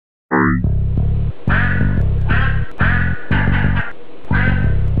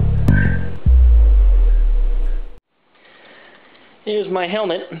my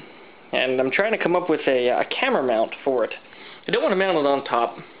helmet, and I'm trying to come up with a camera mount for it. I don't want to mount it on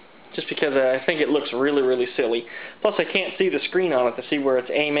top, just because I think it looks really, really silly. Plus, I can't see the screen on it to see where it's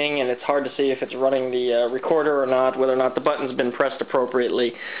aiming, and it's hard to see if it's running the recorder or not, whether or not the button's been pressed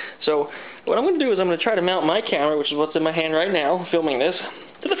appropriately. So, what I'm going to do is I'm going to try to mount my camera, which is what's in my hand right now, filming this,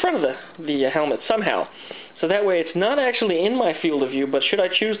 to the front of the helmet somehow. So that way it's not actually in my field of view, but should I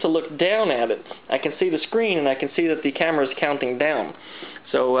choose to look down at it, I can see the screen and I can see that the camera is counting down.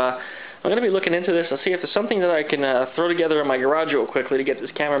 So I'm going to be looking into this and see if there's something that I can throw together in my garage real quickly to get this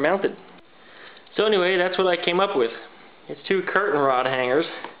camera mounted. So anyway, that's what I came up with. It's 2 curtain rod hangers,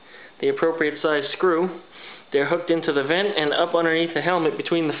 the appropriate size screw. They're hooked into the vent and up underneath the helmet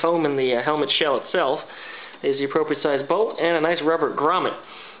between the foam and the helmet shell itself. There's the appropriate size bolt and a nice rubber grommet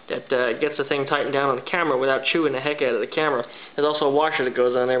that gets the thing tightened down on the camera without chewing the heck out of the camera. There's also a washer that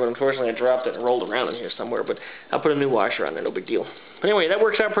goes on there, but unfortunately I dropped it and rolled around in here somewhere, but I'll put a new washer on there, no big deal. But anyway, that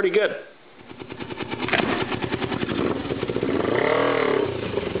works out pretty good.